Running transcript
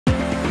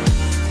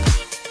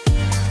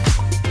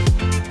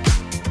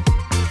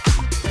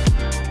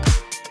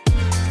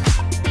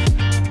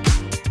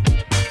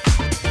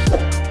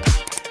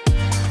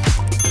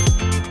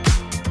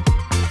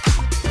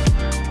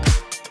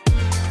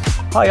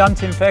Hi, I'm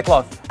Tim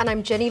Faircloth. And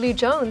I'm Jenny Lou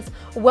Jones.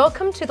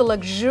 Welcome to the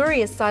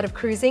luxurious side of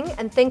cruising,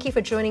 and thank you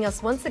for joining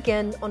us once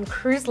again on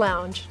Cruise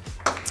Lounge.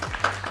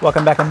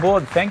 Welcome back on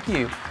board, thank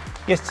you.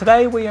 Yes,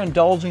 today we are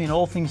indulging in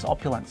all things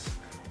opulence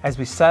as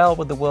we sail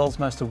with the world's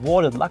most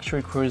awarded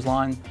luxury cruise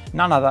line,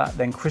 none other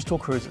than Crystal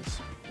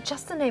Cruises.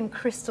 Just the name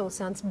Crystal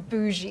sounds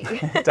bougie.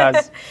 It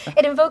does.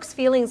 It invokes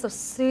feelings of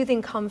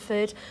soothing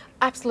comfort,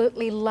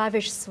 absolutely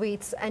lavish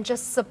suites, and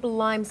just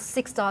sublime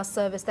 6-star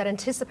service that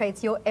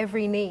anticipates your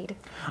every need.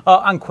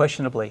 Oh,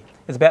 unquestionably.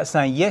 It's about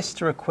saying yes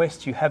to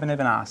requests you haven't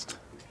even asked.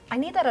 I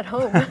need that at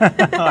home.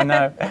 I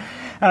know.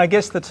 And I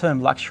guess the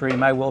term luxury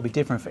may well be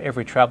different for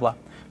every traveller,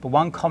 but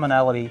one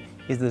commonality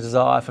is the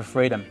desire for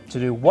freedom to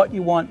do what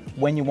you want,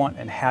 when you want,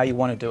 and how you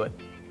want to do it.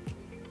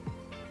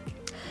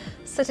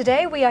 So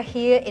today we are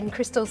here in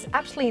Crystal's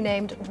aptly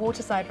named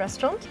Waterside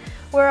restaurant,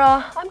 where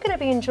I'm going to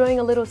be enjoying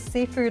a little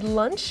seafood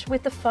lunch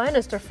with the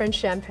finest of French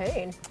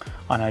champagne.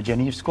 I know,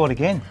 Jenny, you've scored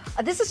again.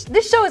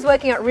 This show is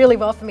working out really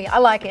well for me. I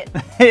like it.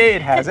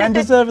 It has, and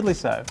deservedly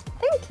so.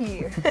 Thank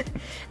you.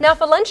 Now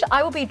for lunch,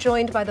 I will be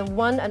joined by the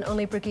one and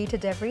only BRIGITA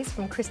DEVRIES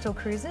from Crystal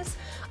Cruises,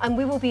 and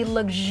we will be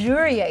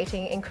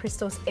luxuriating in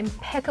Crystal's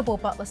impeccable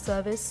Butler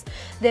Service,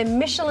 their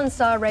Michelin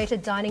star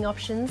rated dining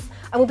options,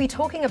 and we'll be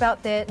talking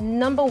about their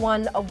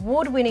 #1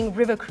 award-winning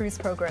river cruise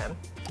program.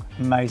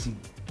 Amazing.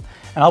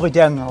 And I'll be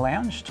down in the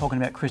lounge talking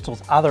about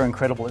Crystal's other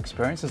incredible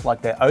experiences,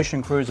 like their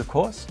ocean cruise, of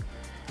course.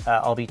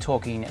 I'll be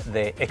talking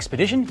their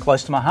expedition,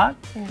 close to my heart,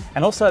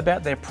 and also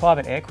about their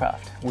private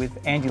aircraft with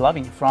Andy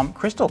Loving from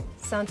Crystal.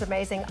 Sounds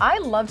amazing. I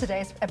love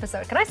today's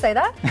episode. Can I say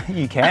that?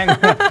 You can.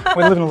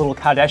 We're living a little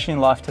Kardashian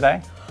life today.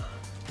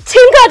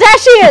 Team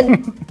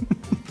Kardashian!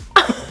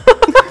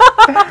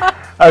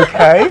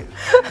 Okay.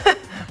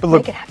 But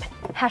look, make it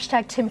happen.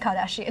 Hashtag Tim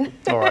Kardashian.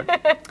 All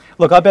right.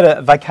 Look, I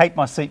better vacate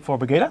my seat for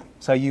BRIGITA,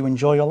 so you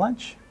enjoy your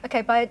lunch.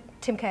 Okay, bye,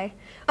 Tim K.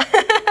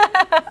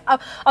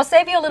 I'll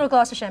save you a little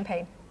glass of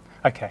champagne.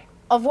 Okay.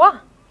 Au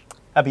revoir.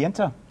 A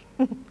bientôt.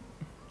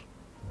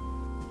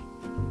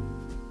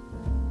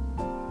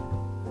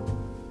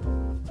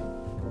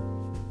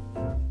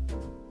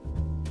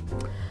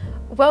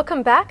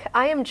 Welcome back.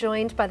 I am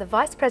joined by the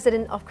Vice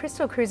President of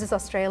Crystal Cruises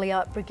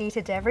Australia,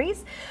 BRIGITA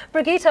DEVRIES.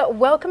 BRIGITA,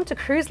 welcome to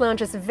Cruise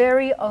Lounge's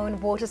very own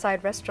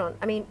Waterside restaurant.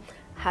 I mean,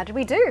 how did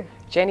we do?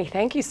 Jenny,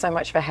 thank you so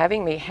much for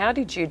having me. How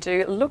did you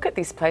do? Look at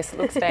this place, it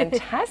looks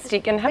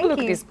fantastic. And have a look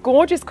at this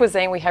gorgeous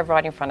cuisine we have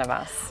right in front of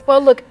us.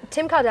 Well, look,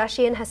 Tim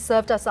Kardashian has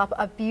served us up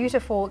a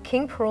beautiful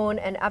king prawn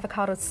and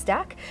avocado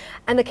stack.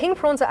 And the king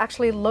prawns are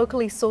actually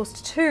locally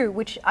sourced too,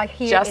 which I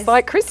hear just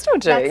like Crystal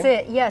do. That's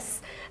it,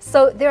 yes.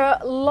 So there are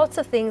lots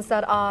of things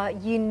that are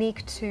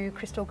unique to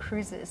Crystal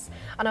Cruises.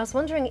 And I was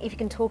wondering if you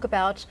can talk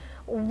about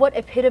what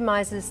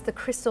epitomizes the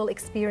Crystal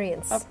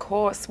experience. Of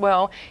course.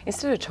 Well,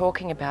 instead of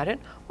talking about it,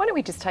 why don't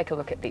we just take a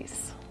look at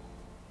this?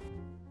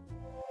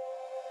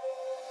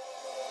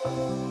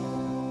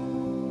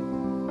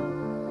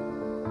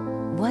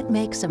 What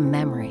makes a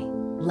memory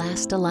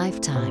last a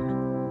lifetime?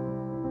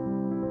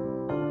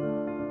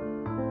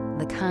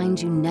 The kind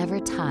you never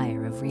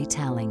tire of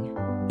retelling,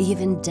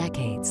 even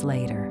decades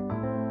later.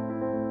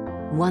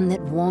 One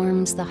that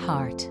warms the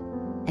heart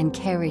and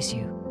carries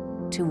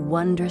you to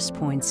wondrous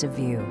points of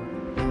view.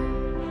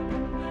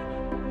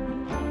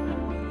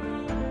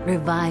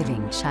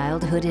 Reviving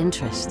childhood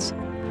interests.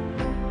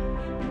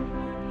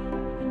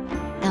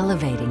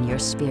 Elevating your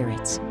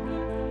spirits.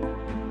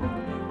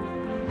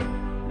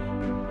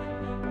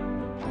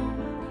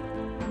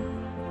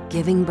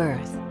 Giving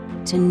birth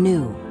to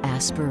new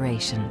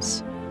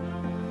aspirations.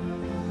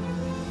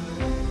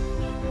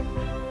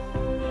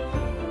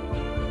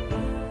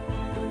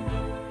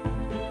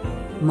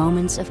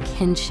 Moments of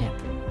kinship.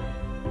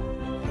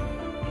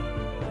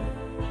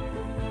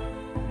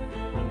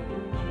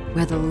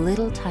 Where the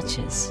little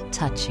touches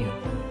touch you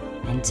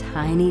and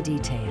tiny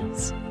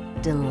details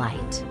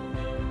delight.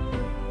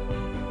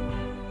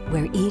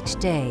 Where each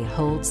day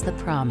holds the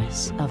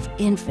promise of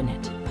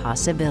infinite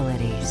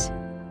possibilities.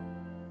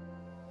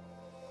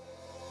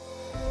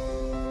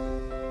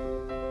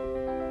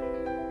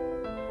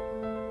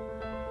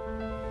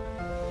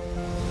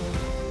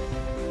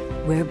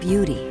 Where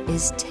beauty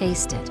is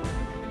tasted.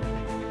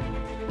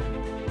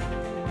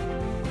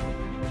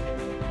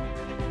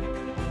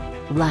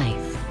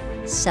 Life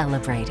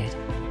celebrated.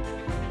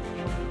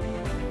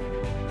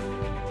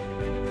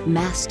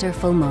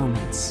 Masterful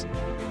moments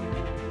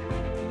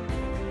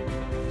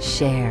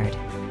shared.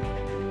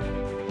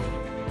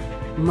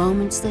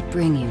 Moments that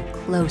bring you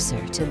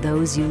closer to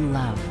those you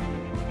love.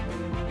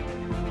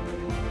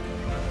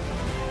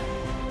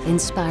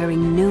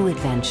 Inspiring new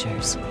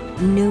adventures,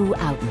 new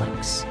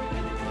outlooks.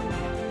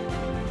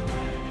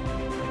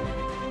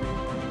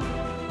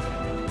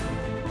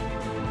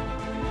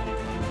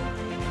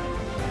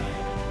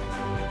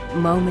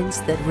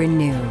 Moments that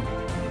renew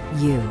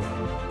you.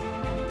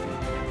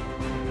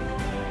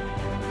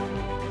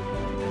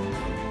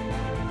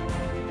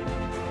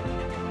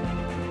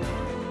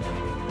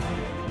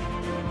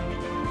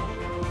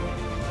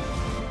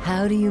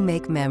 How do you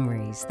make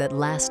memories that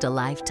last a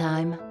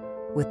lifetime?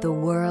 with the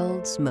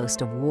world's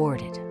most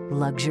awarded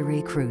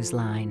luxury cruise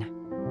line.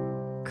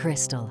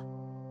 Crystal,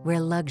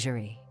 where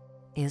luxury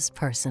is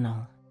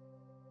personal.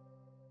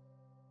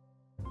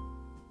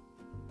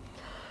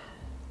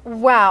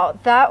 Wow,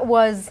 that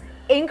was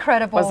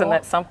incredible. Wasn't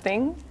that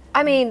something?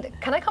 I mean,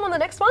 can I come on the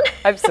next one?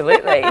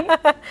 Absolutely.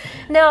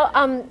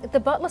 Now, the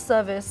Butler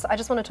Service, I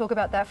just want to talk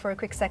about that for a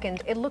quick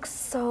second. It looks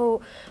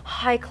so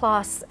high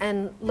class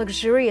and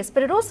luxurious,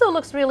 but it also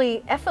looks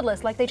really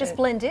effortless, like they just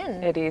blend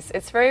in. It is.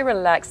 It's very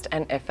relaxed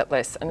and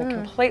effortless and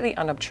completely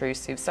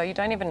unobtrusive, so you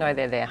don't even know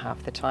they're there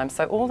half the time.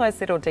 So all those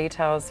little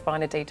details,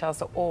 finer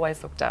details, are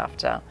always looked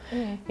after.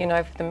 You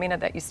know, the minute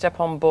that you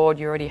step on board,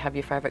 you already have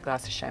your favourite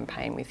glass of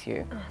champagne with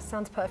you. Oh,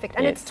 sounds perfect.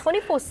 And it's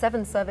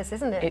 24/7 service,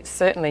 isn't it? It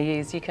certainly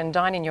is. You can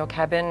dine in your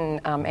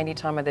cabin any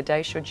time of the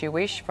day should you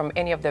wish, from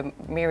any of the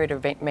myriad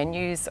of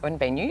menus and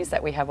venues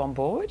that we have on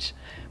board,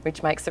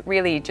 which makes it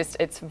really just,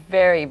 it's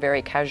very,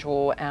 very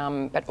casual,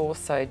 but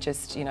also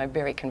just, you know,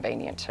 very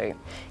convenient too.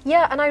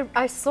 Yeah, and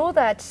I saw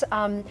that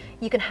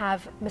you can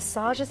have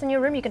massages in your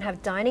room, you can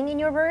have dining in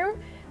your room.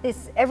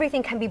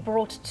 Everything can be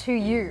brought to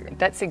you.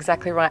 That's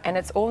exactly right, and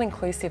it's all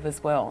inclusive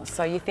as well.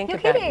 So you think You're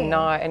about kidding. and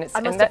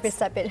I must have missed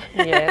that bit.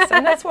 Yes,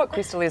 and that's what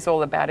Crystal is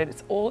all about.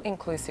 It's all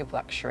inclusive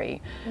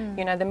luxury.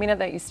 You know, the minute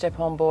that you step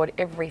on board,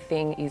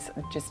 everything is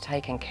just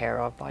taken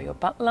care of by your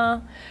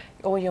butler.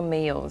 All your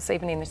meals,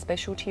 even in the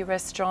specialty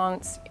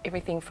restaurants,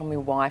 everything from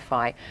your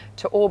Wi-Fi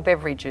to all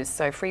beverages,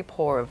 so free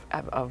pour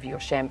of your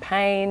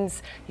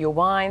champagnes, your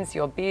wines,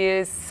 your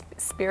beers,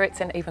 spirits,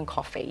 and even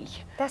coffee.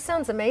 That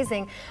sounds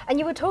amazing. And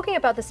you were talking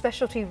about the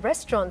specialty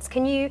restaurants.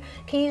 Can you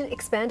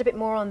expand a bit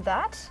more on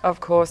that?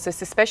 Of course, there's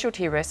the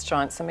specialty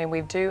restaurants. I mean,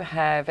 we do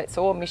have, it's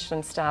all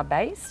Michelin star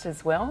based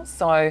as well.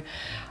 So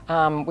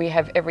we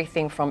have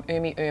everything from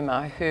Umi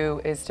Uma,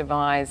 who is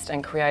devised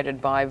and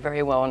created by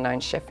very well-known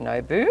chef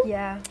Nobu.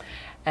 Yeah.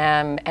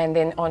 And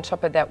then on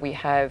top of that we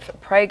have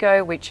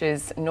Prego, which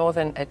is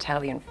northern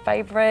Italian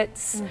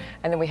favourites,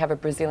 and then we have a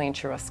Brazilian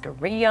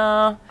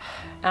churrascaria,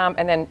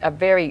 and then a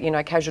very, you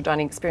know, casual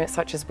dining experience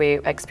such as we're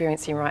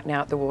experiencing right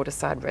now at the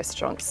Waterside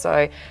restaurant.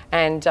 So,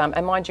 and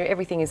mind you,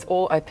 everything is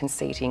all open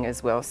seating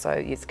as well, so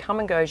it's come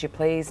and go as you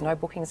please, no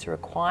bookings are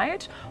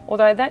required.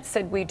 Although that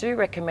said, we do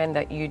recommend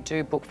that you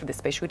do book for the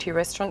specialty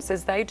restaurants,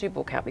 as they do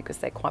book out because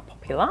they're quite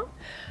popular.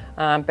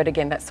 But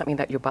again, that's something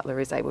that your butler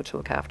is able to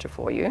look after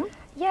for you.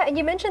 Yeah, and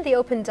you mentioned the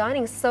open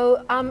dining.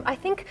 So I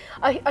think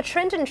a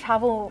trend in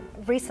travel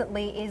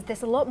recently is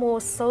there's a lot more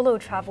solo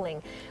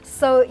traveling.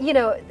 So, you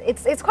know,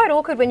 it's quite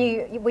awkward when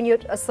you're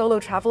a solo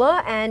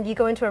traveler and you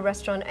go into a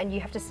restaurant and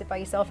you have to sit by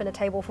yourself at a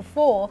table for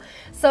 4.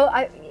 So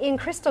in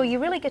Crystal, you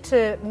really get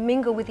to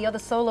mingle with the other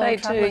solo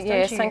travelers,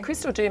 yes, don't you? and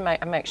Crystal do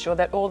make sure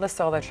that all the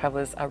solo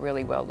travellers are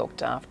really well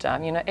looked after.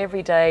 You know,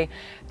 every day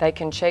they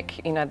can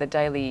check, you know, the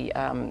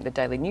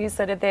daily news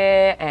that are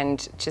there and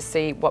to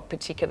see what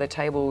particular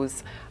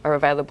tables are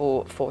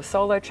available for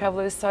solo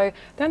travellers. So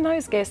then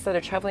those guests that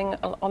are travelling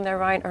on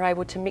their own are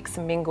able to mix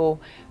and mingle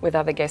with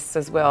other guests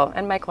as well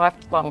and make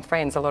lifelong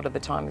friends a lot of the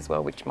time as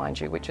well, which, mind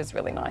you, which is a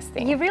really nice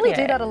thing. You really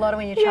do that a lot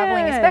when you're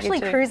travelling,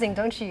 especially cruising,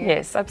 don't you?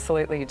 Yes,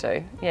 absolutely you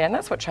do. Yeah, and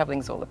that's what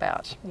travelling's all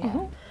about.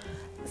 Yeah.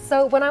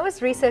 So when I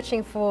was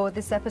researching for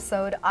this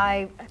episode,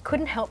 I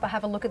couldn't help but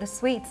have a look at the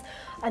suites,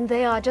 and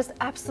they are just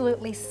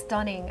absolutely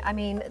stunning. I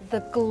mean,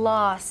 the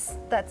glass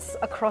that's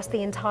across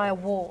the entire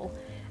wall.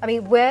 I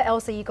mean, where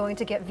else are you going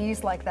to get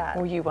views like that?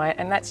 Well, you won't,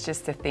 and that's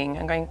just the thing.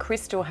 I'm going,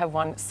 Crystal have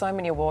won so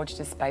many awards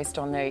just based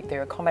on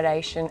their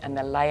accommodation and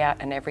the layout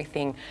and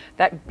everything.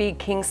 That big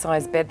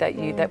king-size bed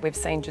that we've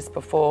seen just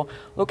before,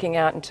 looking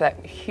out into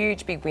that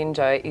huge big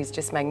window is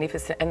just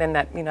magnificent. And then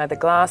that, you know, the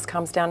glass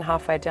comes down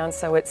halfway down,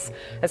 so it's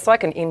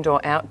like an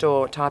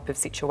indoor-outdoor type of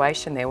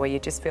situation there, where you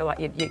just feel like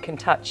you can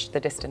touch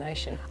the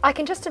destination. I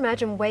can just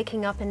imagine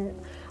waking up and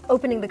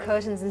opening the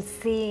curtains and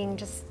seeing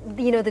just,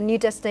 you know, the new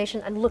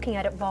destination and looking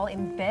at it while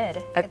in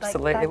bed.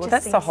 Absolutely. Like, well,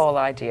 that's the whole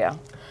idea.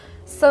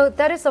 So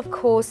that is, of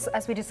course,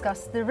 as we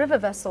discussed, the river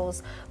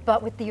vessels,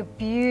 but with the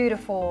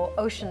beautiful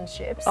ocean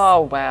ships.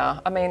 Oh,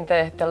 wow. I mean,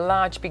 the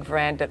large big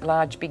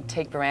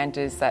teak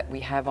verandas that we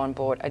have on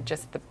board are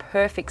just the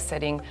perfect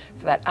setting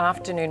for that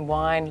afternoon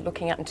wine,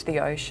 looking out into the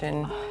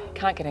ocean.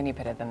 Can't get any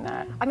better than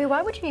that. I mean,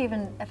 why would you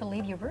even ever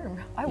leave your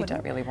room? I wouldn't. You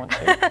don't really want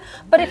to.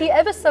 But if you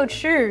ever so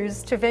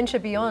choose to venture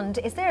beyond,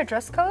 is there a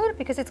dress code?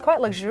 Because it's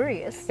quite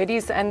luxurious. It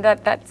is, and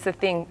that's the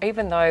thing.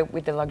 Even though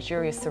with the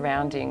luxurious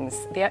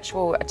surroundings, the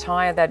actual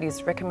attire that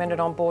is recommended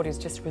on board is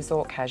just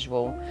resort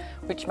casual,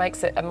 which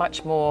makes it a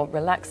much more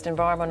relaxed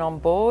environment on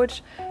board,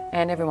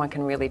 and everyone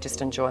can really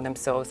just enjoy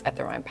themselves at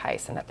their own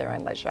pace and at their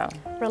own leisure.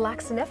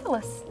 Relaxed and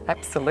effortless.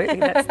 Absolutely,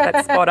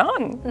 that's spot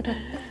on.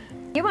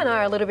 You and I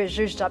are a little bit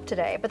zhuzhed up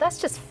today, but that's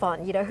just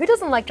fun, you know. Who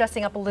doesn't like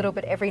dressing up a little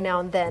bit every now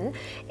and then?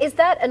 Is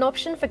that an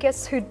option for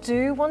guests who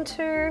do want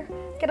to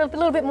get a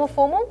little bit more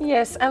formal?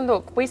 Yes, and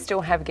look, we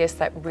still have guests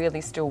that really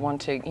still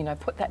want to, you know,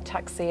 put that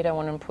tuxedo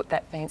on and put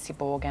that fancy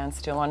ball gown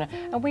still on,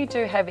 and we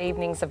do have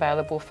evenings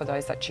available for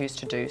those that choose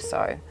to do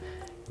so.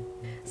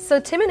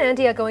 So Tim and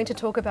Andy are going to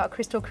talk about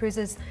Crystal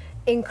Cruises'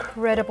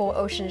 incredible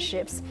ocean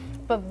ships.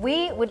 But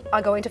we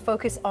are going to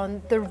focus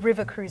on the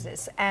river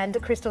cruises and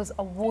Crystal's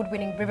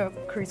award-winning river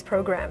cruise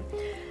program.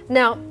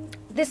 Now,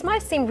 this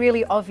might seem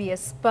really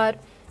obvious,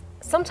 but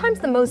sometimes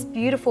the most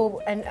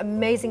beautiful and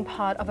amazing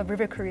part of a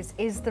river cruise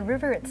is the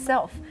river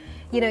itself.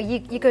 You know, you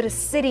go to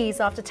cities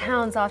after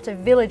towns after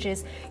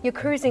villages, you're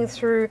cruising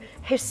through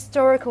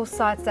historical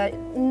sites that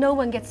no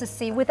one gets to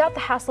see without the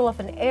hassle of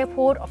an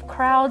airport, of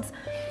crowds,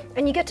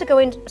 and you get to go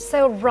and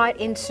sail right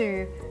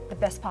into the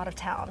best part of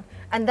town.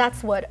 And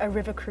that's what a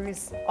river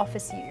cruise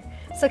offers you.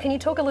 So can you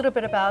talk a little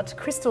bit about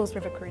Crystal's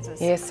river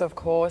cruises? Yes, of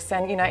course.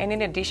 And, you know, and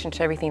in addition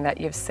to everything that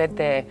you've said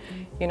there,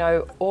 you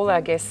know, all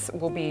our guests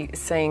will be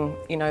seeing,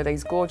 you know,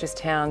 these gorgeous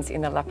towns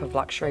in the lap of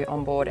luxury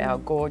on board our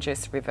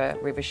gorgeous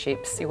river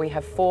ships. So we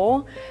have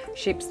 4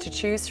 ships to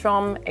choose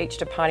from, each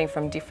departing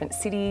from different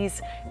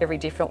cities every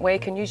different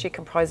week, and usually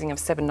comprising of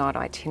 7-night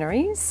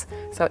itineraries.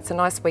 So it's a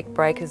nice week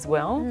break as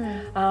well.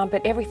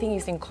 But everything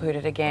is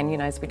included again, you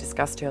know, as we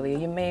discussed earlier,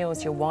 your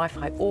meals, your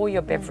Wi-Fi, all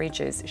your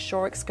beverages,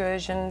 shore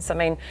excursions. I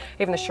mean,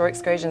 even the shore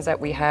excursions that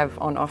we have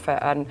on offer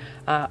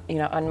are, you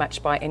know,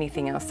 unmatched by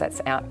anything else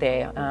that's out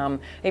there.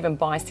 Even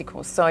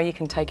bicycles, so you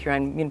can take your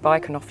own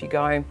bike and off you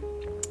go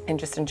and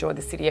just enjoy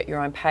the city at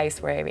your own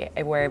pace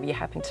wherever you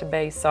happen to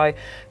be. So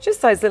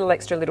just those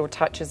extra little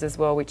touches as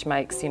well, which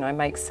makes, you know,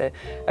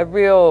 a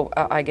real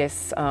I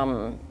guess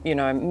you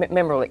know,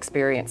 memorable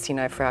experience, you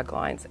know, for our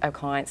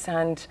clients.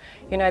 And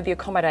you know, the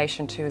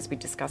accommodation too, as we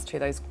discussed too,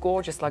 those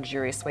gorgeous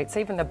luxurious suites,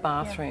 even the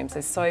bathrooms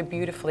are so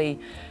beautifully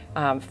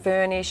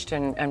furnished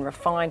and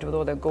refined with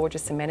all the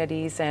gorgeous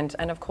amenities, and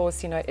of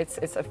course, you know, it's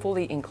a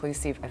fully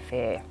inclusive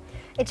affair.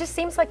 It just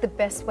seems like the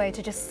best way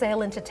to just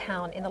sail into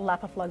town in the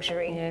lap of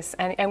luxury. Yes,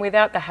 and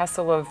without the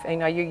hassle of, you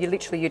know, you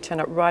literally turn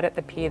it right at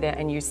the pier there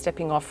and you're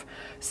stepping off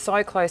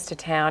so close to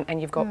town,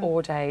 and you've got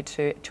all day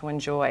to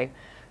enjoy.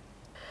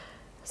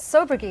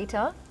 So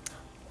Brigitte,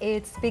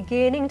 it's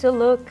beginning to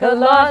look a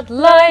lot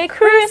like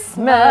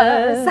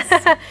Christmas.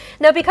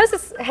 Now, because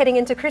it's heading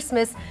into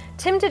Christmas,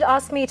 Tim did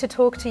ask me to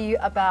talk to you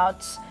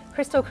about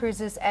Crystal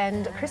Cruises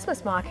and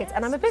Christmas markets,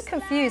 and I'm a bit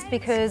confused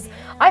because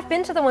I've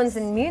been to the ones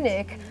in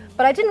Munich,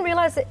 but I didn't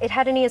realize that it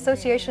had any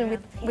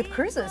association with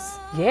cruises.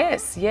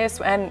 Yes,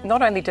 and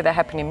not only do they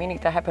happen in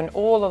Munich, they happen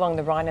all along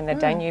the Rhine and the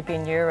Danube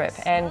in Europe.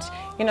 And,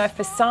 you know,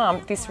 for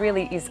some, this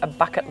really is a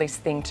bucket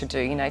list thing to do,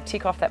 you know,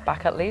 tick off that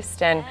bucket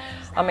list. And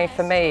I mean,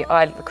 for me,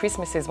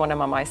 Christmas is one of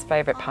my most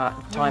favourite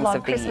times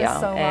of the year.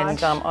 So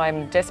and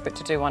I'm desperate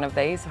to do one of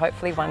these,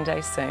 hopefully one day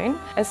soon.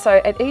 And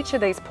so at each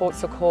of these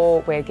ports of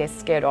call where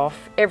guests get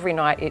off, every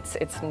night it's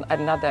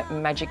another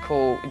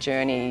magical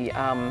journey,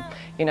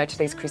 you know, to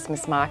these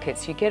Christmas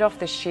markets. You get off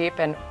the ship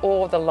and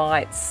all the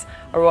lights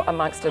are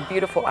amongst a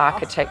beautiful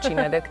architecture, you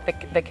know,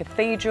 the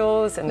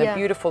cathedrals and the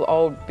beautiful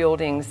old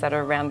buildings that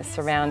are around the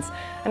surrounds.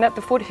 And at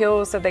the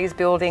foothills of these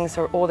buildings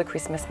are all the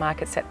Christmas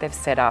markets that they've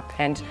set up.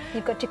 And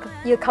you've got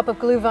your cup of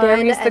glühwein.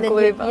 There is the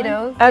glühwein. You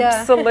know,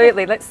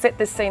 absolutely. Let's set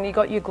the scene. You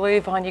got your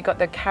glühwein, you got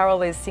the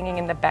carolers singing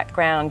in the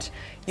background.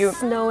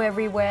 Snow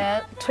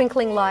everywhere,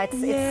 twinkling lights.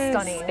 Yes,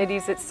 it's stunning. It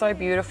is. It's so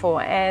beautiful.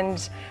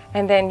 And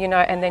then, you know,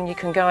 and then you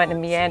can go out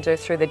and meander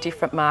through the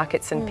different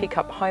markets and pick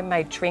up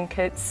homemade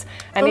trinkets.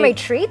 And homemade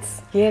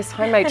treats? Yes,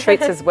 homemade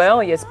treats as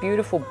well. Yes,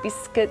 beautiful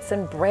biscuits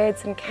and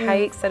breads and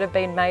cakes that have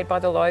been made by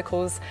the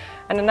locals.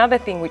 And another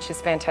thing which is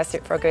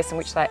fantastic for our guests and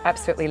which they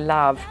absolutely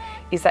love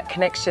is that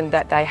connection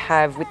that they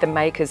have with the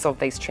makers of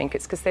these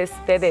trinkets, because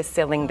they're there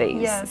selling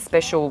these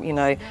special, you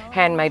know,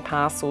 handmade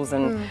parcels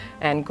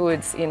and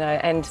goods, you know,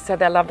 and so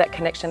they love that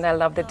connection. They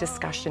love the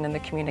discussion and the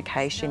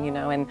communication, you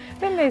know, and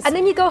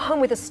then you go home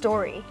with a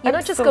story. You're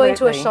not just going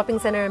to a shopping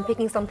centre and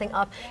picking something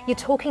up. You're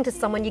talking to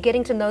someone. You're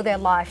getting to know their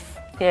life.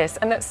 Yes,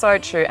 and that's so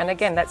true. And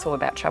again, that's all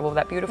about travel,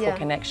 that beautiful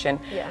connection.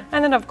 Yeah.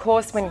 And then, of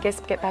course, when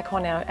guests get back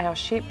on our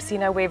ships, you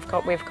know, we've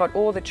got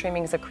all the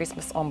trimmings of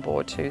Christmas on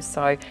board too.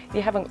 So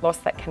you haven't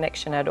lost that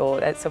connection at all.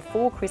 It's a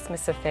full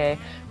Christmas affair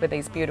with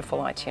these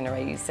beautiful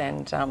itineraries.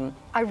 And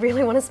I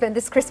really want to spend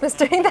this Christmas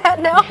doing that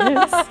now.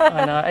 Yes,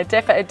 I know. It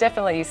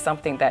definitely is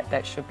something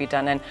that should be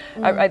done.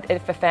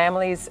 And for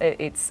families,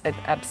 it's an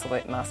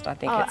absolute must. I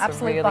think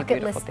it's a really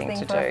beautiful thing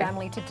to do. For a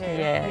family to do.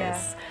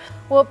 Yes. Yeah.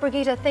 Well,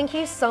 Brigitte, thank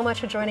you so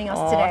much for joining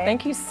us today.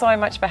 Thank you so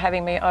much for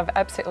having me. I've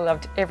absolutely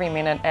loved every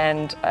minute,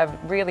 and I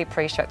really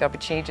appreciate the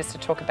opportunity just to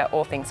talk about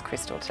all things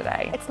Crystal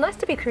today. It's nice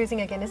to be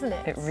cruising again, isn't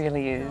it? It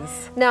really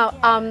is. Now,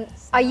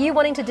 are you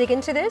wanting to dig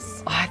into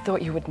this? I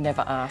thought you would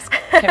never ask.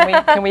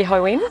 Can we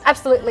hoe in?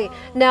 Absolutely.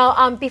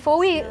 Now, before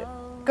we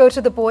go to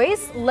the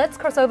boys, let's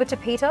cross over to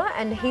Peter,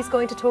 and he's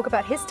going to talk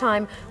about his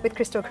time with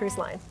Crystal Cruise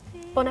Line.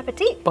 Bon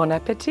appetit. Bon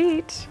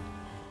appetit.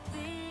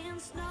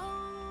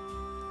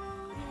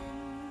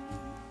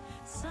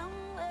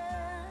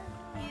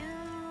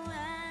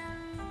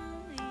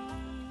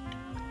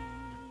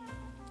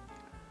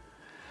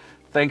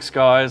 Thanks,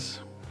 guys.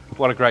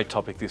 What a great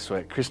topic this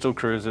week. Crystal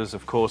Cruises,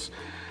 of course.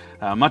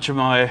 Much of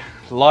my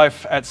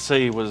life at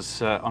sea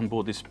was on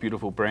board this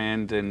beautiful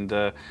brand,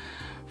 and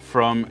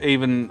from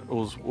even,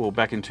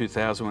 back in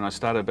 2000 when I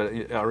started, but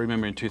I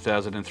remember in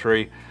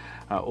 2003,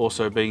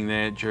 also being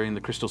there during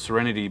the Crystal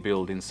Serenity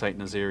build in Saint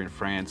Nazaire in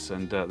France,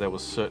 and that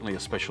was certainly a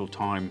special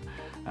time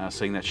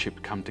seeing that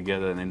ship come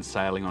together and then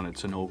sailing on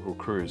its inaugural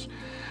cruise.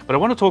 But I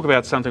want to talk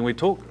about something.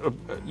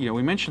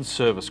 We mentioned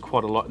service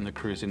quite a lot in the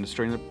cruise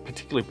industry, and it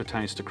particularly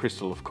pertains to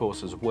Crystal, of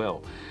course, as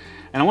well.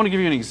 And I want to give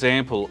you an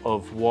example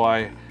of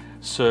why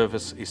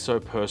service is so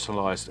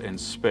personalised and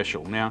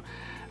special. Now,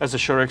 as a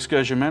shore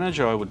excursion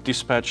manager, I would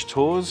dispatch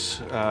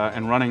tours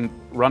and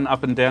run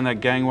up and down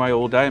that gangway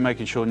all day,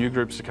 making sure new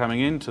groups are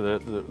coming in to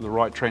the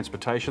right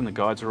transportation, the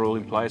guides are all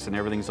in place and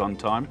everything's on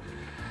time.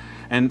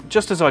 And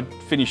just as I'd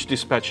finished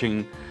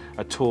dispatching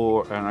a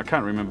tour, and I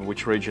can't remember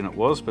which region it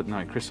was, but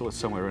no, Crystal, it's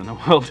somewhere in the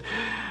world,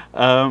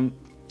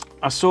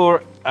 I saw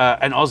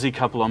an Aussie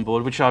couple on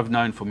board, which I've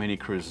known for many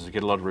cruises. I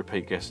get a lot of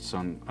repeat guests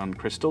on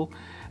Crystal.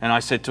 And I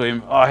said to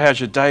him, "Oh, how's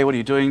your day? What are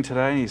you doing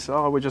today?" And he said,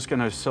 "Oh, we're just going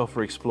to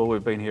self-explore.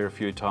 We've been here a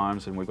few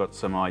times and we've got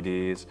some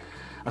ideas."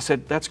 I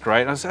said, "That's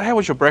great." And I said, "How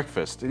was your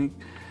breakfast?" And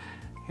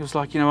he was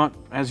like, "You know what,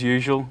 as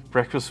usual,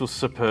 breakfast was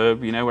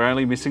superb. You know, we're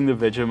only missing the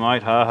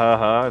Vegemite, ha ha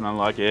ha." And I'm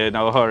like, "Yeah,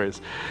 no worries."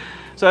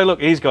 So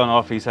look, he's gone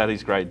off, he's had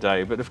his great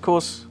day. But of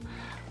course,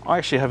 I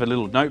actually have a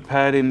little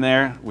notepad in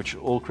there, which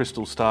all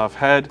Crystal staff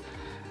had.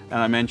 And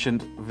I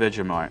mentioned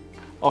Vegemite.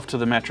 Off to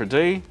the Matre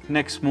D.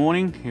 Next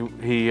morning,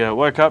 he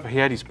woke up, he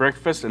had his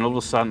breakfast, and all of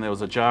a sudden there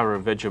was a jar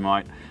of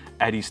Vegemite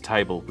at his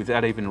table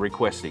without even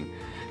requesting.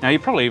 Now, he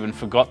probably even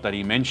forgot that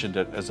he mentioned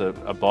it as a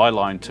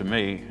byline to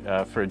me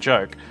for a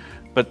joke,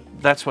 but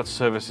that's what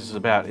service is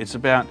about. It's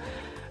about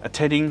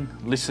attending,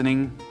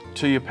 listening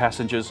to your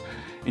passengers,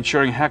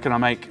 ensuring how can I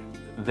make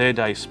their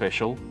day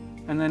special,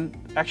 and then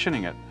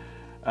actioning it.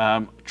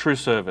 True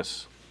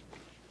service.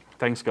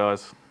 Thanks,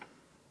 guys.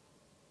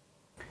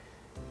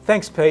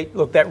 Thanks, Pete.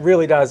 Look, that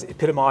really does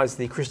epitomise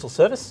the Crystal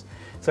service.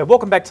 So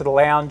welcome back to the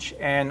lounge,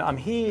 and I'm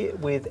here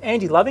with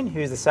Andy Loving,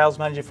 who's the sales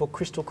manager for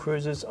Crystal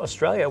Cruises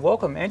Australia.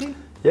 Welcome, Andy.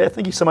 Yeah,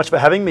 thank you so much for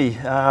having me.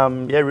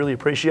 Yeah, really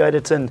appreciate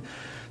it, and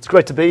it's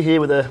great to be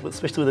here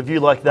especially with a view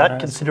like that,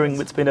 considering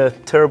it's been a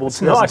terrible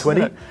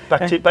 2020.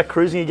 Nice, back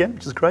cruising again,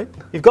 which is great.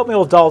 You've got me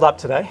all dolled up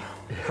today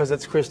because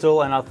it's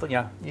Crystal, and I thought,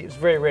 it was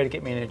very rare to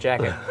get me in a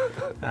jacket,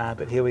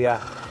 but here we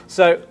are.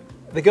 So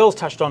the girls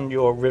touched on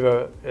your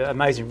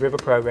amazing river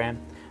program.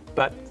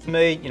 But for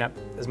me,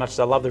 as much as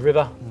I love the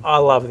river, I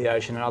love the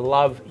ocean, and I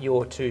love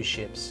your two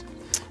ships.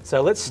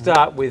 So let's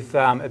start with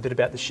a bit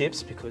about the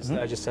ships, because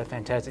they're just so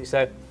fantastic.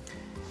 So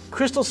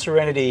Crystal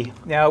Serenity,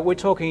 now we're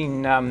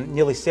talking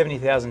nearly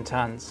 70,000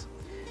 tonnes,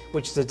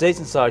 which is a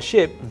decent sized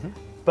ship,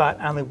 but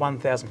only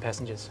 1,000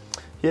 passengers.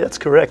 Yeah, that's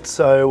correct.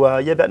 So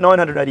about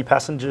 980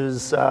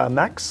 passengers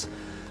max,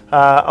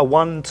 about a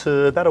 1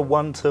 to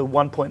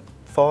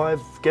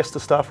 1.5 guest to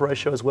staff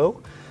ratio as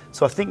well.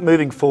 So I think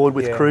moving forward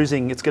with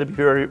cruising, it's going to be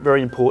very,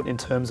 very important in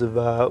terms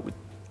of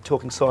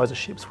talking size of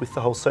ships with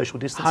the whole social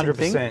distancing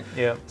 100%, thing.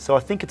 Yeah. So I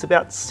think it's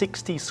about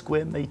 60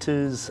 square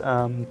metres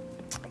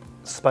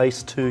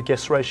space to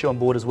guest ratio on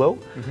board as well,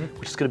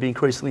 which is going to be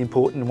increasingly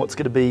important and what's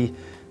going to be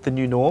the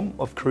new norm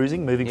of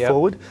cruising moving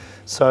forward.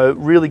 So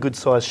really good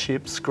sized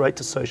ships, great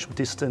to social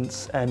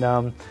distance, and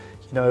I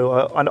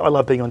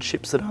love being on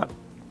ships that aren't,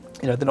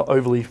 they're not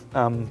overly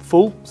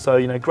full.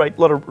 So great,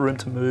 lot of room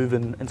to move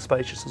and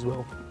spacious as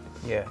well.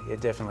 Yeah,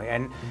 definitely.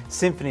 And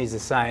Symphony is the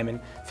same. And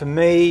for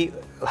me,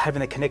 having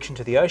the connection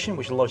to the ocean,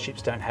 which a lot of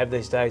ships don't have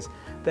these days,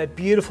 that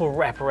beautiful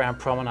wraparound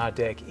promenade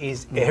deck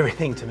is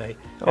everything to me.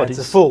 Oh, it's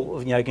a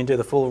full, you can do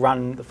the full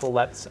run, the full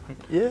laps.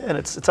 Yeah, and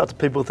it's up to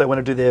people if they want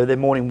to do their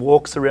morning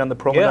walks around the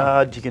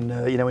promenade. You can,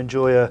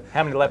 enjoy a...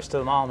 How many laps to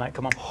the mile, mate?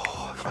 Come on.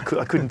 Oh,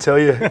 I couldn't tell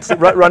you.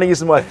 Running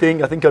isn't my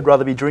thing. I think I'd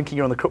rather be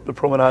drinking on the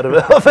promenade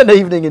of an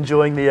evening,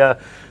 enjoying the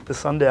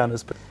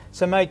sundowners. But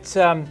so, mate,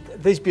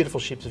 these beautiful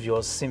ships of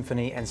yours,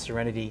 Symphony and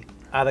Serenity,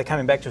 are they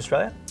coming back to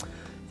Australia?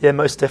 Yeah,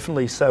 most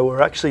definitely. So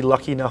we're actually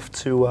lucky enough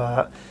to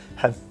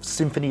have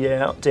Symphony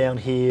out down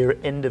here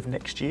end of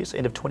next year, so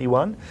end of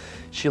 21.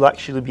 She'll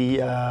actually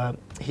be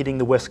hitting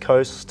the West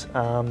Coast,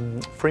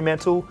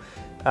 Fremantle.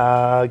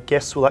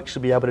 Guests will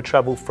actually be able to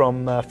travel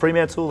from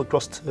Fremantle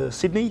across to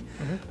Sydney.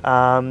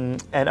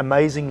 And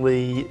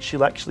amazingly,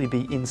 she'll actually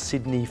be in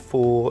Sydney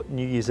for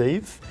New Year's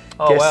Eve.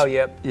 Oh, wow,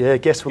 yep. Yeah,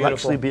 guests will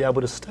actually be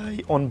able to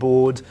stay on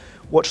board,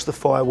 watch the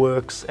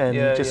fireworks, and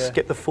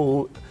get the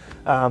full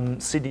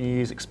Sydney New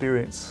Year's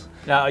experience.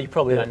 No, you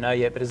probably don't know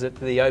yet, but is it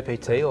the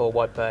OPT or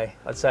White Bay?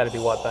 I'd say it'd be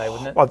White Bay,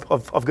 wouldn't it?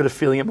 I've got a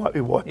feeling it might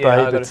be White Bay.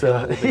 I've got a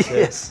feeling it would be too.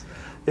 Yes.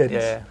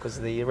 Yeah, because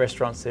the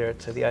restaurants there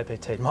to the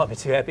OPT might be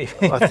too happy.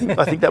 I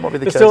think that might be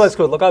the case. But still, that's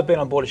good. Look, I've been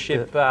on board a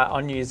ship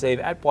on New Year's Eve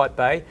at White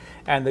Bay,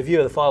 and the view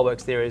of the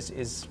fireworks there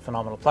is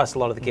phenomenal. Plus, a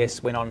lot of the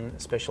guests went on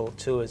special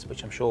tours,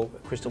 which I'm sure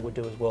Crystal would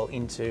do as well,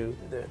 into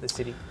the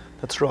city.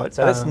 That's right.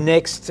 So that's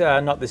next,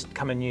 not this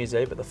coming New Year's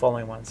Eve, but the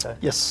following one. So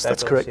yes,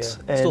 that's correct.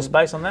 Yeah. Still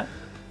space on that?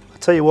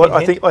 Tell you what,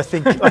 I think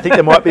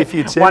there might be a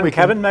few. One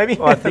cabin, maybe.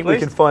 I think we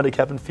can find a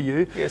cabin for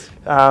you. Yes.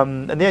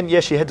 And then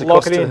she heads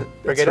across to. Lock it in,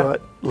 that's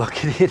right.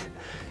 Lock it in.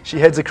 she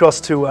heads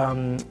across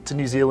to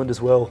New Zealand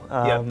as well.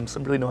 Yep.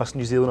 Some really nice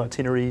New Zealand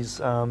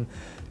itineraries.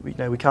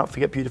 We can't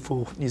forget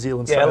beautiful New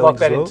Zealand Yeah, sailings lock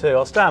that as well. in too.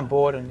 I'll stay on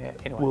board and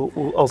anyway.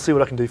 I'll see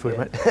what I can do for you,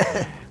 mate.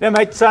 Now,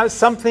 mate,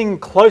 something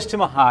close to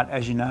my heart,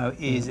 as you know,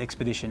 is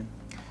expedition.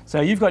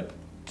 So you've got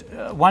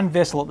one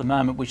vessel at the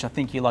moment, which I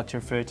think you like to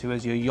refer to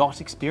as your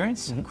yacht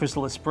experience,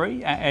 Crystal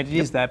Esprit, and it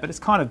is that, but it's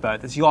kind of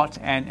both. It's yacht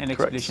and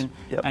expedition,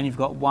 and you've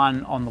got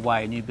one on the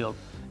way, a new build.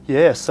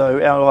 Yeah,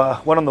 so our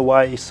one on the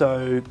way,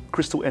 so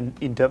Crystal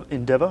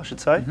Endeavour, I should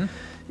say,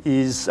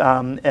 is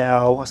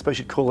our, I suppose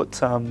you'd call it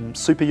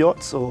super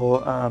yachts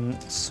or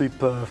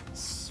super...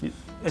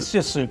 It's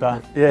just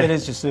super. Yeah. It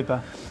is just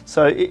super.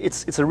 So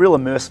it's a real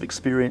immersive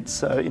experience.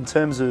 So in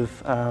terms of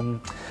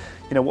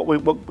what we're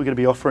going to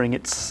be offering,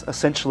 it's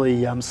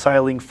essentially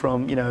sailing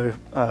from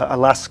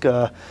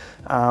Alaska,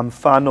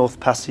 Far North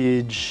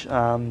Passage,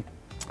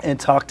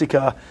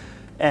 Antarctica,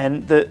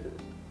 and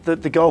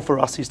the goal for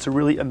us is to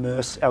really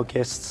immerse our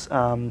guests,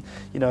 on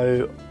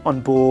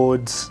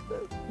board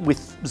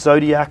with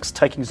zodiacs,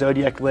 taking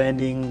zodiac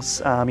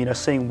landings,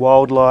 seeing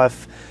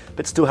wildlife,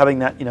 but still having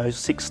that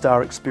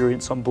 6-star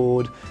experience on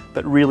board,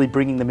 but really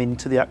bringing them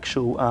into the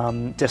actual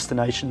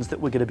destinations that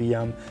we're going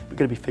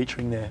to be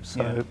featuring there.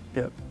 So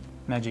yeah.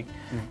 Magic.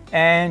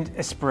 And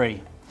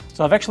Esprit.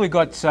 So I've actually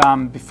got,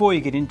 before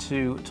you get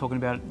into talking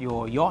about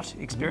your yacht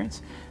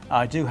experience,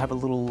 I do have a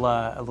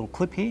little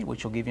clip here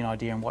which will give you an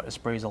idea on what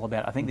Esprit is all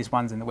about. I think this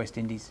one's in the West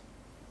Indies.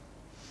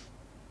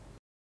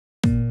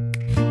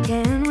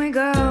 Can we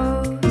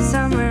go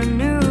somewhere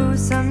new,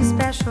 some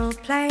special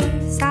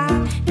place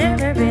I've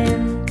never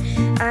been?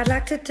 I'd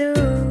like to do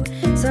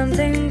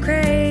something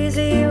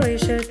crazy. We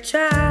should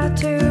try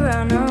to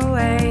run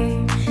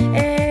away.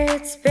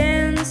 It's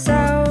been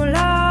so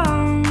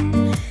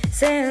long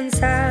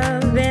since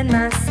I've been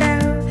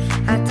myself.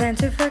 I tend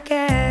to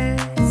forget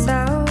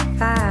so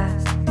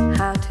fast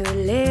how to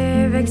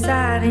live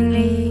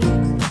excitingly.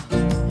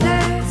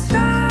 Let's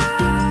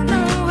run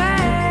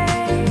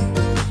away,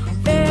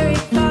 very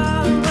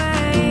far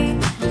away.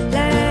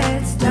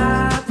 Let's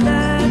stop the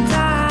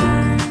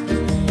time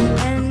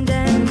and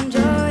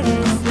enjoy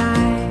this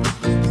life.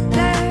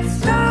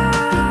 Let's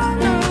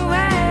run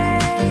away,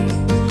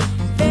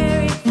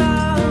 very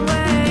far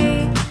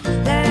away.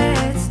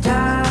 Let's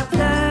stop the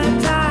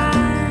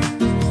time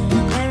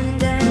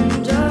and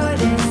enjoy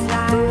this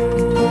life.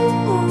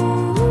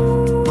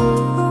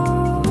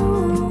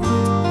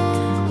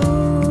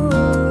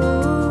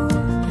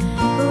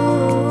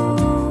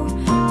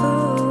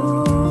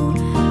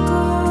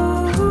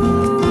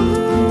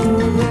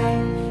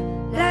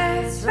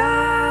 Let's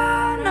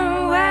run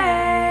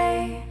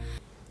away.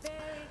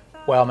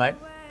 Wow, mate,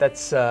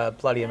 that's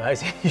bloody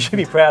amazing. You should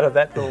be proud of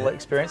that little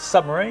experience.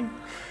 Submarine.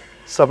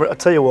 I'll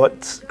tell you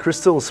what,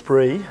 Crystal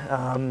Esprit.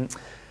 I'd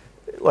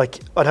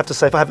have to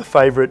say, if I have a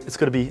favourite, it's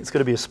got to be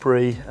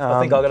Esprit. I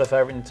think I got a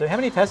favourite too. How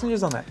many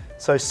passengers on that?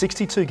 So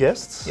 62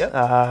 guests,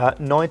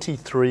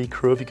 93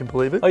 crew, if you can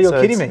believe it. Oh, you're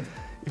So kidding me.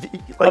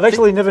 I've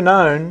actually never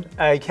known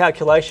a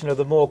calculation of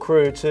the more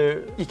crew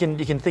to... You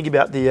can think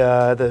about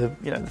the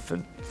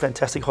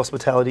fantastic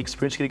hospitality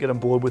experience you get on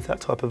board with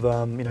that type of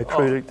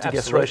crew to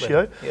guest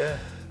ratio. Yeah.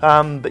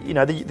 But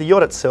the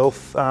yacht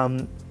itself,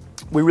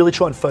 we really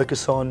try and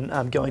focus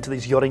on going to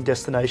these yachting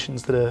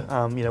destinations that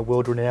are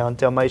world renowned.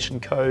 Dalmatian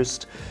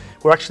coast.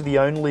 We're actually the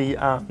only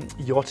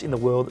yacht in the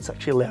world that's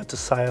actually allowed to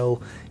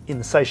sail in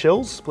the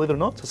Seychelles, believe it or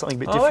not, so something a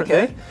bit different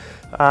there.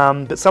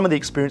 But some of the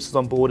experiences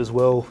on board as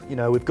well,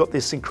 we've got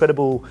this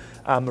incredible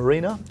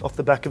marina off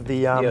the back of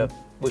the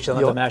which on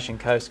the Dalmatian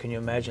coast, can you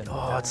imagine?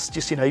 Oh, it's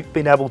just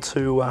being able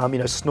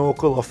to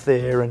snorkel off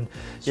there and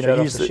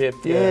use the ship,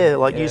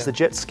 use the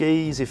jet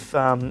skis if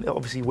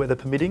obviously weather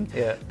permitting.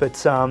 Yeah. But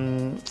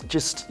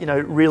just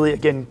really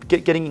again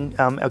getting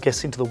our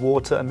guests into the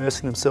water,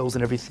 immersing themselves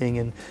in everything,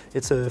 and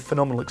it's a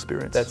phenomenal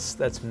experience.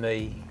 That's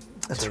me.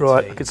 That's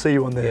right. I could see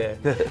you on there.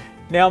 Yeah.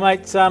 Now,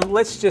 mate,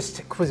 let's just,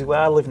 because we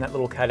are living that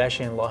little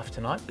Kardashian life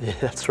tonight. Yeah,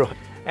 that's right.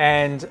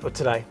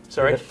 Today.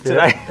 Sorry, Yeah,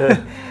 today.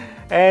 yeah.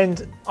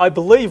 And I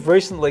believe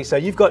recently, so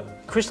you've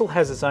got, Crystal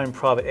has its own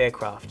private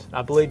aircraft.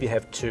 I believe you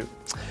have two.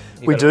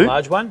 We do. A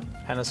large one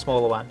and a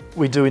smaller one.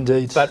 We do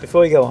indeed. But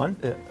before you go on,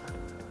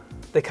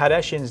 the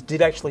Kardashians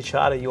did actually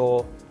charter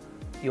your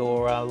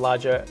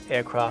larger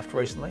aircraft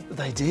recently.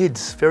 They did.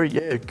 Very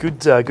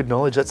good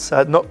knowledge. That's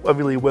not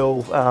really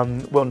well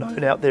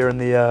known out there in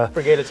the.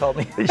 Brigida told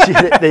me.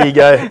 There you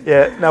go.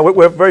 Yeah. No,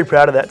 we're very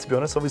proud of that. To be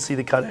honest, obviously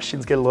the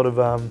Kardashians get a lot of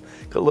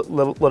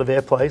lot of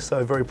airplay,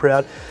 so very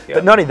proud. Yep.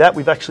 But not only that,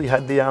 we've actually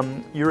had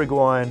the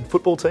Uruguayan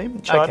football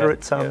team charter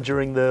it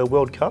during the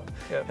World Cup,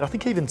 and I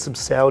think even some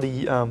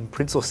Saudi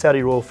prince or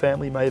Saudi royal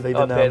family may have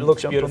even. It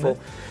looks beautiful.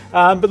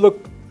 But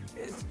look.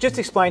 Just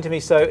explain to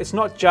me, so it's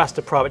not just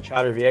a private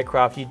charter of your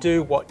aircraft, you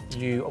do what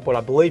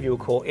I believe you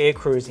would call air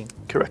cruising.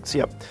 Correct,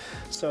 yep.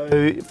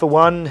 So for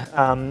one,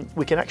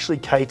 we can actually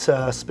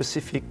cater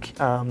specific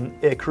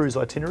air cruise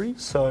itineraries.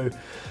 So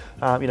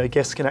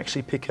guests can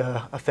actually pick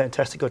a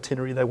fantastic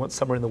itinerary they want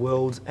somewhere in the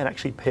world and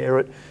actually pair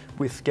it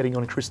with getting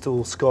on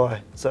Crystal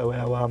Sky. So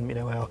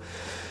our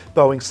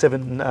Boeing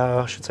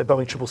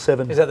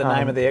 777. Is that the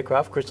name of the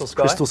aircraft, Crystal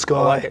Sky? Crystal Sky.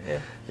 I like it, yeah.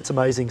 It's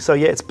amazing. So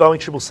yeah, it's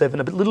Boeing 777.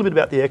 A little bit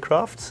about the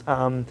aircraft.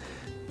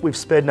 We've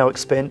spared no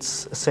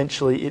expense.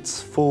 Essentially,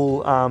 it's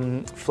full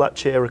flat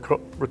chair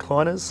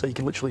recliners, so you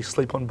can literally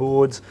sleep on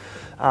boards.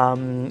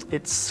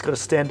 It's got a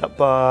stand-up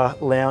bar,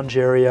 lounge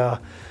area.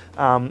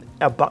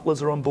 Our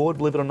butlers are on board,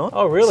 believe it or not.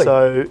 Oh, really?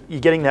 So you're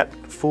getting that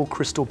full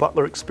Crystal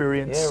butler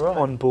experience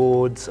on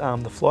board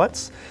the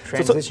flights.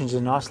 Transitions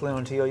nicely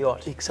onto your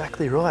yacht.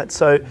 Exactly right.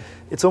 So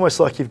it's almost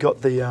like you've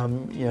got the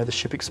the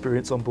ship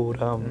experience on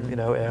board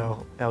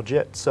our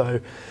jet.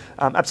 So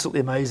absolutely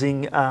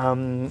amazing.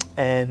 And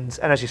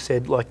as you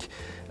said, like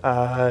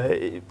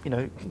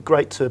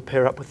great to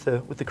pair up with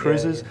the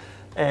cruises. Yeah.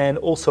 And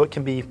also it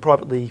can be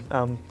privately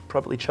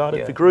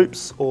chartered for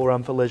groups or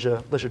for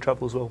leisure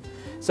travel as well.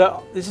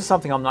 So this is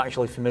something I'm not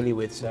actually familiar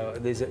with. So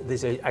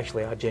these are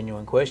actually our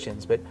genuine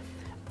questions. But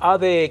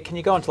can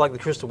you go onto like the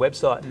Crystal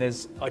website and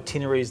there's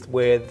itineraries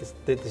where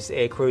this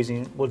air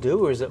cruising will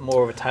do, or is it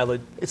more of a tailored?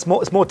 It's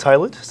more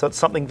tailored. So it's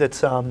something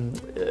that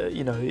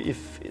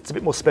if it's a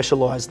bit more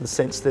specialised in the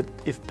sense that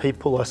if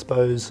people, I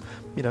suppose,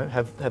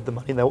 have the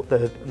money and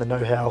the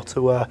know-how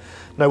to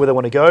know where they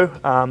want to go,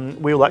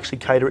 we will actually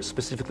cater it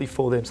specifically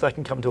for them, so they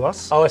can come to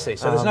us. Oh, I see.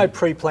 So there's no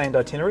pre-planned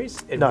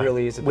itineraries. It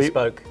really is a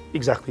bespoke.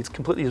 Exactly. It's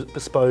completely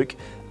bespoke.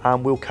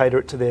 We'll cater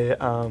it to their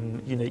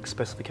unique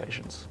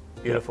specifications.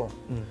 Beautiful.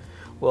 Yep.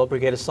 Well,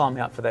 Brigitte, sign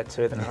me up for that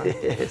too, then. Right?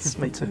 Yes,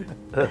 me too.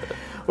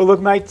 Well,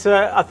 look, mate,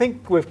 I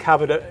think we've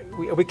covered it.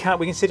 We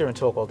can sit here and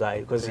talk all day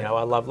because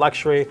I love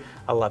luxury,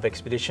 I love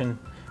expedition,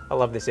 I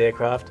love this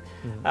aircraft.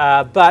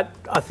 But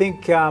I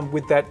think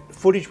with that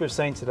footage we've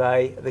seen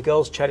today, the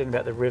girls chatting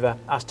about the river,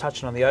 us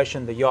touching on the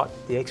ocean, the yacht,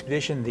 the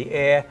expedition, the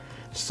air,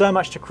 so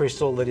much to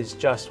Crystal that is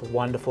just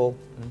wonderful.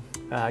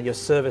 Your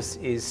service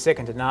is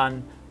second to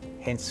none,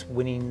 hence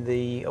winning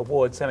the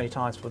award so many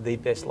times for the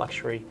best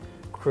luxury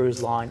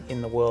cruise line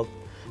in the world.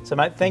 So,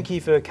 mate, thank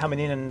you for coming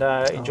in and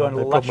enjoying a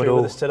little luxury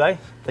with us today.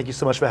 Thank you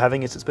so much for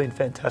having us. It's been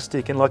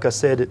fantastic. And like I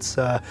said, it's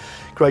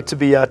great to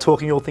be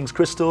talking all things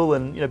Crystal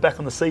and back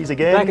on the seas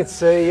again. Back at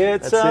sea, yeah.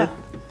 It's, That's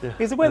it.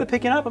 Is the weather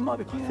picking up? It might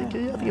be. I think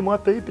it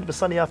might be a bit of a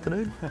sunny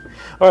afternoon.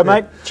 All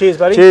right, mate. Cheers,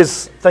 buddy.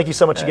 Cheers. Thank you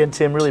so much again,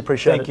 Tim. Really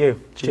appreciate it. Thank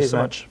you. Cheers so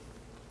much.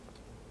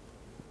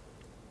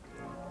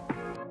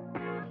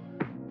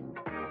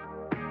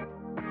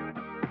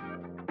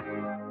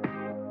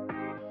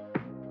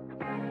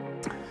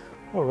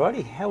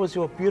 Alrighty, how was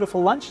your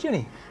beautiful lunch,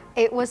 Jenny?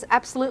 It was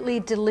absolutely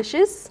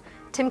delicious.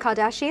 Tim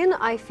Kardashian,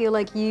 I feel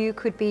like you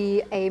could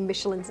be a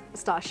Michelin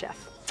star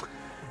chef.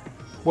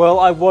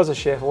 Well, I was a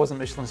chef, I wasn't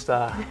Michelin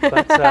star,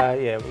 but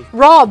yeah.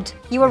 Robbed,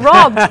 you were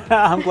robbed.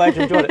 I'm glad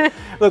you enjoyed it.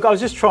 Look, I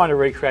was just trying to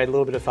recreate a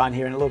little bit of fun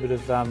here and a little bit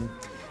of,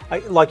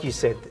 like you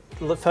said,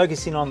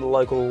 focusing on the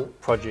local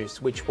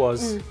produce, which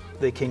was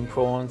the king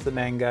prawns, the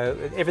mango,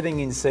 everything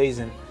in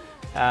season.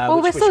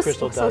 Well, which we're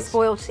Crystal so does.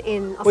 spoilt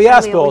in Australia. We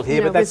are spoilt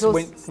here, but that's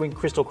resource... when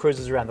Crystal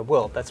cruises around the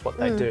world. That's what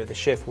they do. The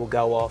chef will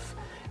go off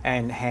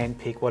and hand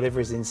pick whatever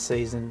is in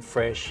season,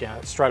 fresh,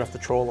 straight off the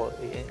trawler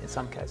in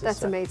some cases.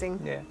 That's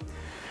amazing. Yeah.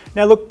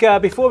 Now, look,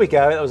 before we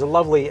go, that was a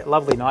lovely,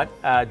 lovely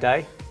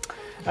day.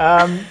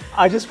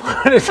 I just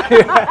wanted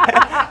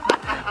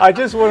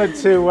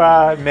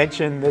to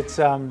mention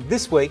that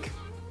this week,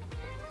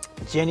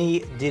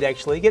 Jenny did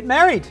actually get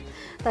married.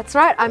 That's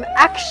right. I'm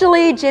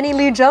actually Jenny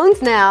Lou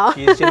Jones now.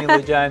 She is Jenny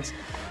Lou Jones.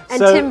 And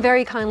so, Tim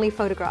very kindly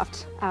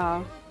photographed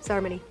our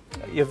ceremony.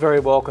 You're very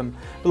welcome.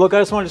 But look,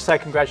 I just wanted to say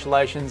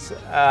congratulations.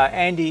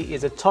 Andy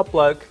is a top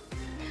bloke.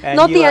 And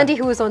not the Andy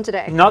who was on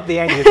today. Not the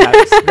Andy who's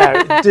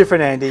no,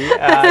 different Andy.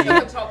 Still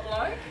a top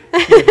bloke.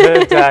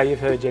 You've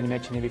heard Jenny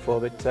mention him before,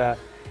 but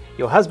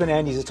your husband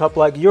Andy's a top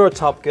bloke. You're a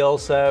top girl,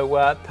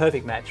 so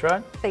perfect match,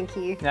 right? Thank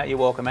you. No, you're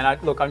welcome.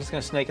 And look, I'm just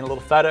going to sneak in a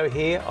little photo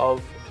here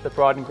of the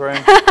bride and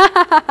groom.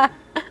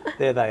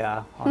 There they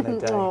are on their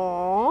day.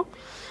 Aww.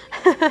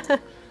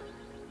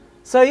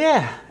 So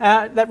yeah,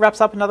 that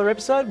wraps up another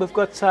episode. We've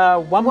got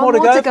one more to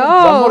go.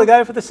 One more to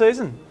go for the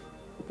season.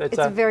 But,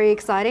 it's very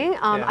exciting.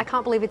 I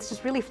can't believe it's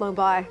just really flown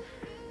by.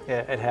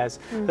 Yeah, it has.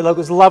 But look, it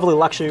was lovely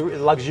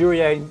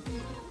luxuriating.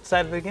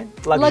 Say it again.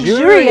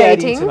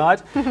 Luxuriating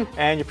tonight,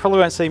 and you probably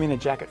won't see me in a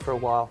jacket for a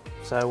while.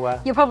 So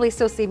you'll probably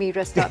still see me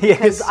dressed up yes.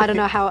 because I don't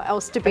know how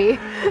else to be.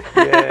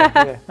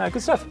 yeah. No,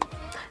 good stuff.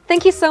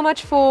 Thank you so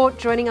much for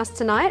joining us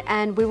tonight,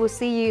 and we will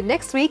see you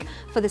next week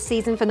for the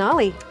season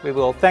finale. We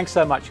will. Thanks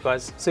so much,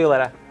 guys. See you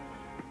later.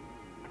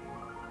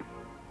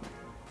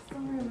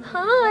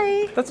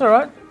 Hi. That's all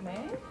right.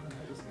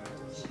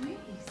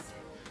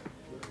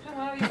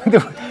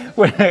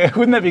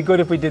 Wouldn't that be good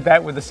if we did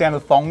that with the sound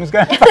of thongs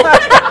going?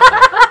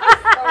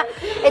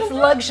 It's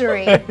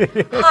luxury,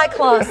 high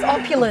class,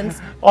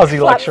 opulence.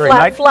 Aussie luxury,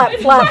 mate. Flap.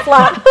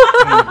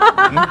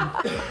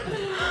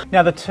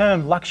 Now the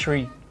term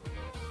luxury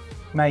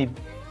may...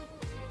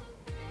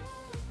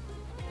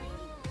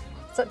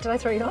 So, did I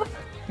throw you off?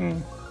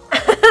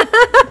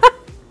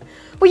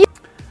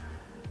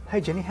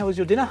 Hey Jenny, how was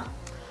your dinner?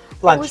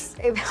 Lunch.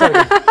 It was...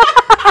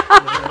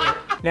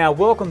 Now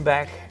welcome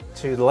back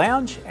to the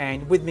lounge,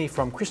 and with me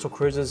from Crystal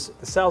Cruises,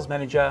 the sales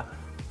manager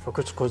for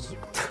Crystal Cruises.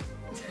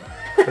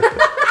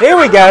 Here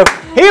we go.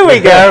 Here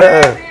we go. There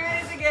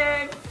it is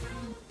again.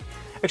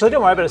 Actually,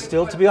 don't worry about it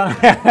still, to be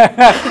honest.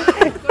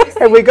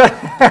 Have we got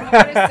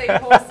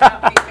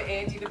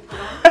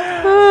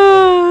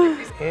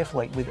Air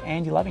Fleet with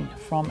Andy Loving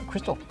from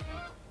Crystal.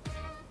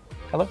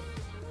 Hello.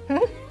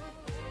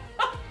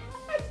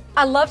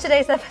 I love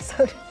today's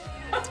episode.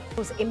 It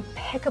was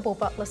impeccable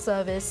butler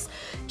service,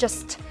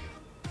 just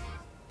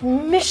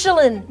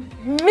Michelin,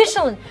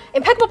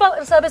 impeccable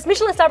butler service,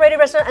 Michelin star rated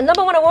restaurant, and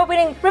 #1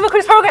 award-winning river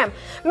cruise program.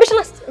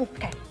 Michelin,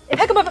 okay,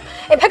 impeccable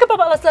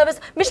butler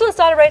service, Michelin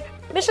star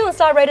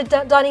rated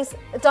dining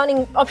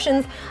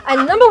options,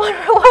 and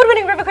 #1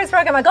 award-winning river cruise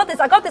program. I got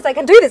this, I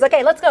can do this.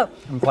 Okay, let's go.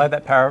 I'm glad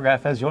that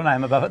paragraph has your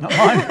name above it, not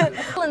mine.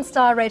 Michelin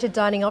star rated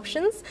dining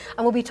options,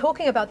 and we'll be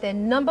talking about their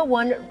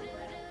 #1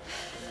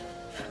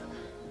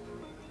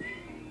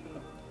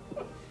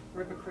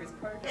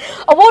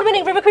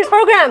 award-winning river cruise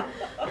program.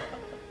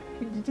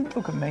 You didn't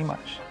look at me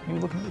much. You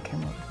were looking at the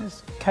camera.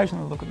 Just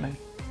occasionally look at me.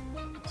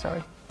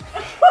 Sorry.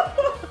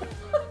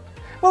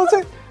 Well, it's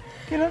a,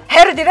 you know.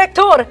 Herr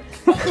Director.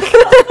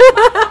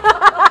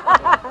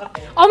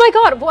 Oh my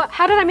God! What?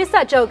 How did I miss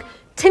that joke?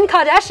 Kim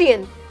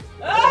Kardashian.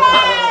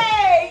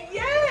 Hey!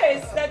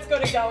 Yes! That's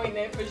got to go in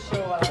there for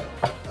sure. I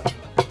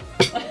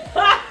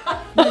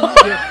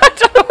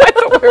don't know, I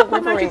thought we were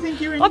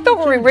rivering. I thought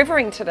we were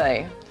rivering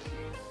today.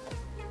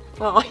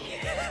 Oh, yeah.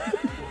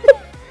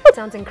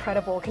 Sounds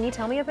incredible. Can you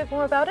tell me a bit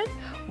more about it?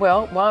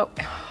 Well,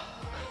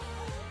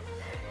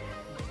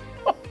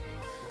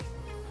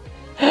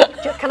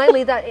 Can I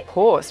leave that? of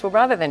course. Well,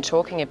 rather than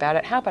talking about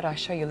it, how about I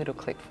show you a little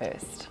clip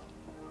first?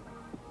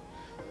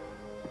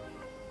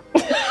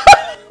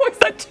 What's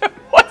that?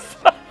 What's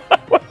that?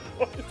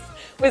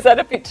 Was that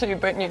a bit too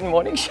Bert Newton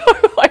morning show,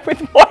 like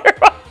with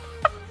Moira?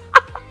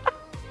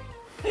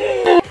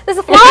 There's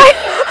a fly.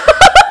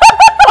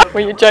 Were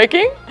you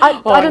joking? I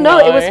don't know.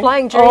 No. It was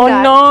flying during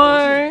that.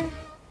 Oh no!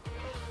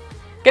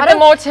 Get the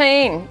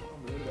Mortine.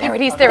 There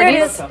it is. There it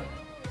is.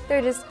 There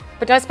it is.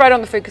 But don't spray it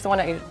on the food because I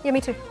want to eat it. Yeah, me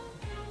too.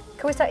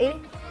 Can we start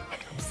eating?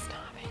 I'm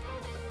starving.